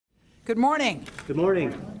Good morning. Good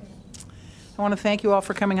morning. I want to thank you all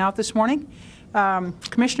for coming out this morning.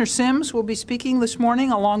 Commissioner Sims will be speaking this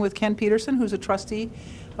morning along with Ken Peterson, who's a trustee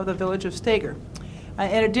of the Village of Steger.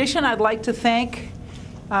 In addition, I'd like to thank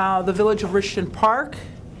the Village of Richton Park,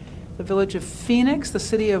 the Village of Phoenix, the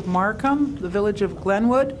City of Markham, the Village of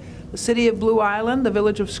Glenwood, the City of Blue Island, the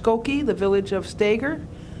Village of Skokie, the Village of Steger,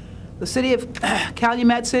 the City of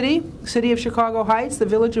Calumet City, the City of Chicago Heights, the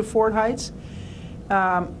Village of Fort Heights,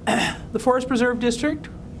 the Forest Preserve District,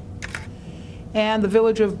 and the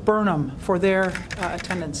Village of Burnham for their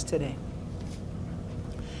attendance today.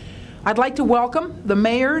 I'd like to welcome the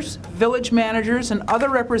mayors, village managers, and other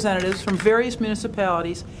representatives from various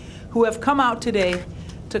municipalities who have come out today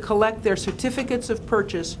to collect their certificates of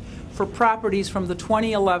purchase for properties from the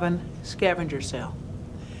 2011 Scavenger Sale.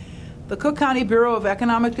 The Cook County Bureau of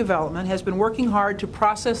Economic Development has been working hard to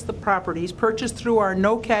process the properties purchased through our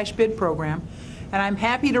no cash bid program, and I'm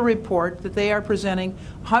happy to report that they are presenting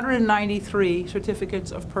 193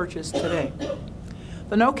 certificates of purchase today.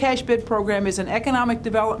 The no cash bid program is an economic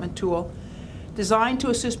development tool designed to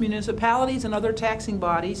assist municipalities and other taxing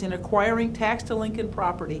bodies in acquiring tax delinquent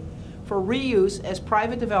property for reuse as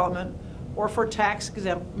private development or for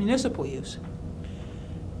tax-exempt municipal use.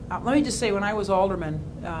 Let me just say, when I was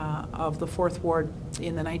alderman of the 4th Ward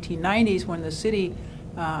in the 1990s, when the city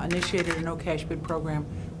initiated a no cash bid program,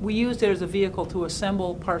 we used it as a vehicle to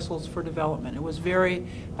assemble parcels for development. It was very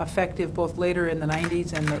effective both later in the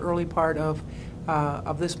 90s and the early part of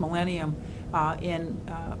this millennium in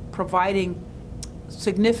providing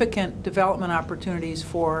significant development opportunities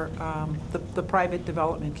for the private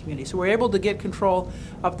development community. So we're able to get control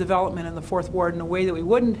of development in the 4th Ward in a way that we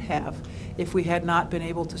wouldn't have if we had not been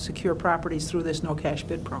able to secure properties through this no cash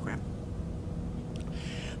bid program.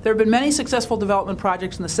 There have been many successful development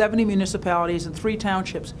projects in the 70 municipalities and 3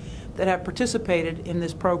 townships that have participated in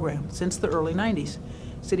this program since the early 90s,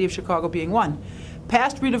 City of Chicago being one.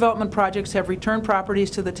 Past redevelopment projects have returned properties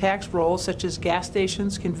to the tax rolls, such as gas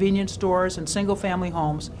stations, convenience stores, and single-family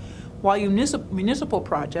homes, while municipal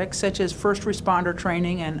projects, such as first responder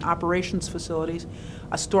training and operations facilities,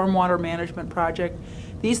 a stormwater management project,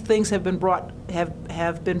 these things have been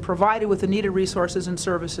provided with the needed resources and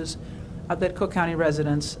services that Cook County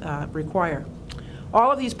residents require.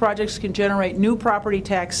 All of these projects can generate new property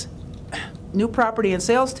and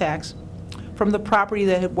sales tax from the property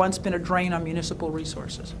that had once been a drain on municipal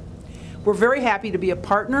resources. We're very happy to be a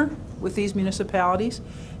partner with these municipalities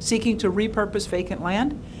seeking to repurpose vacant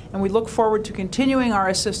land, and we look forward to continuing our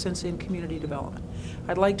assistance in community development.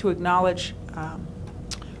 I'd like to acknowledge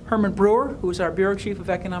Herman Brewer, who is our Bureau Chief of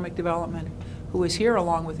Economic Development, who is here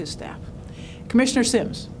along with his staff. Commissioner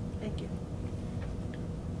Sims.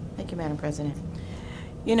 Thank you, Madam President.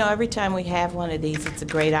 You know, every time we have one of these, it's a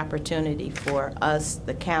great opportunity for us,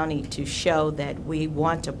 the county, to show that we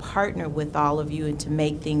want to partner with all of you and to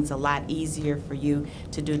make things a lot easier for you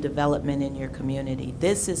to do development in your community.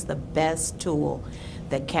 This is the best tool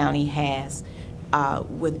that county has.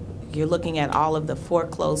 You're looking at all of the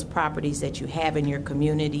foreclosed properties that you have in your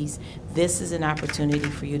communities. This is an opportunity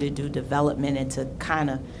for you to do development and to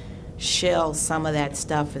kind of shell some of that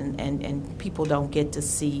stuff, and people don't get to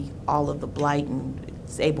see all of the blight, and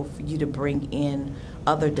it's able for you to bring in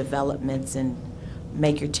other developments and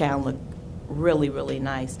make your town look really, really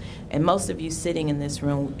nice. And most of you sitting in this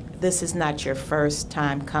room, this is not your first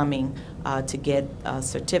time coming to get a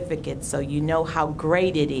certificate, so you know how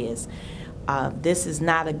great it is. This is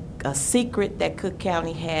not a secret that Cook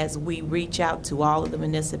County has. We reach out to all of the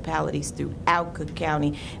municipalities throughout Cook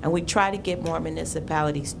County, and we try to get more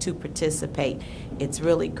municipalities to participate. It's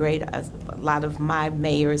really great. A lot of my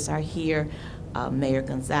mayors are here, Mayor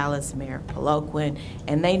Gonzalez, Mayor Peloquin,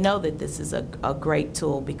 and they know that this is a great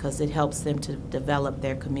tool because it helps them to develop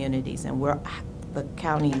their communities, and the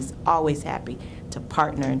county is always happy to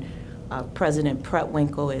partner. President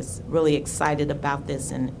Preckwinkle is really excited about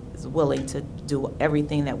this and is willing to do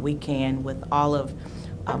everything that we can with all of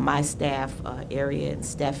my staff, Area and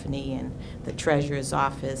Stephanie and the Treasurer's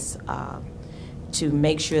Office to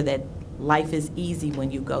make sure that life is easy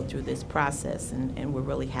when you go through this process, and we're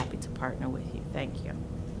really happy to partner with you. Thank you.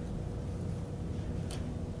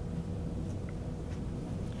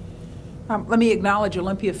 Let me acknowledge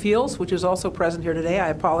Olympia Fields, which is also present here today. I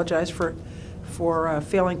apologize for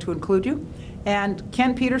failing to include you. And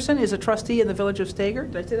Ken Peterson is a trustee in the Village of Steger.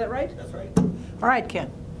 Did I say that right? That's right. All right,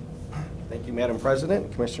 Ken. Thank you, Madam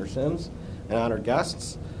President, Commissioner Sims, and honored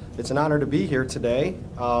guests. It's an honor to be here today.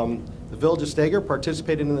 The Village of Steger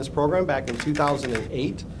participated in this program back in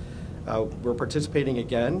 2008. We're participating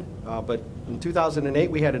again, but in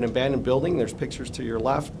 2008 we had an abandoned building. There's pictures to your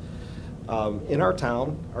left. in our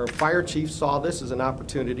town. Our fire chief saw this as an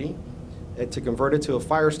opportunity to convert it to a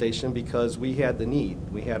fire station because we had the need.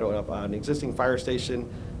 We had an existing fire station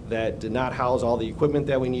that did not house all the equipment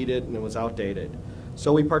that we needed and it was outdated.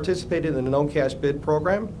 So we participated in the no cash bid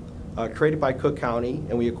program created by Cook County,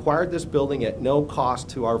 and we acquired this building at no cost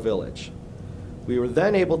to our village. We were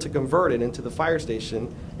then able to convert it into the fire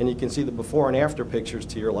station, and you can see the before and after pictures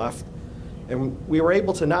to your left. And we were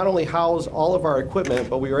able to not only house all of our equipment,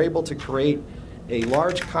 but we were able to create a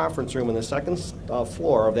large conference room in the second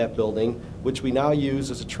floor of that building, which we now use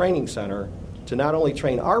as a training center to not only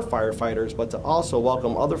train our firefighters, but to also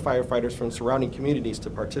welcome other firefighters from surrounding communities to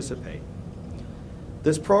participate.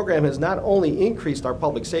 This program has not only increased our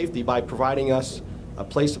public safety by providing us a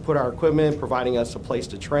place to put our equipment, providing us a place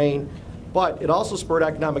to train, but it also spurred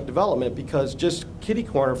economic development because just kitty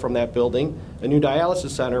corner from that building, a new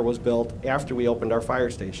dialysis center was built after we opened our fire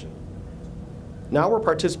station. Now we're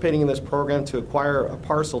participating in this program to acquire a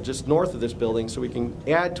parcel just north of this building so we can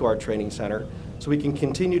add to our training center, so we can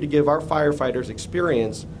continue to give our firefighters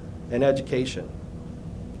experience and education.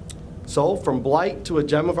 So from blight to a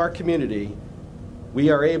gem of our community, we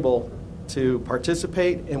are able to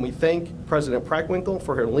participate, and we thank President Preckwinkle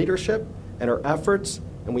for her leadership and her efforts,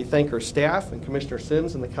 and we thank her staff and Commissioner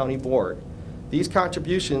Sims and the County Board. These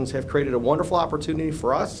contributions have created a wonderful opportunity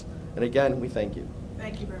for us, and again, we thank you.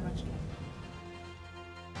 Thank you very much.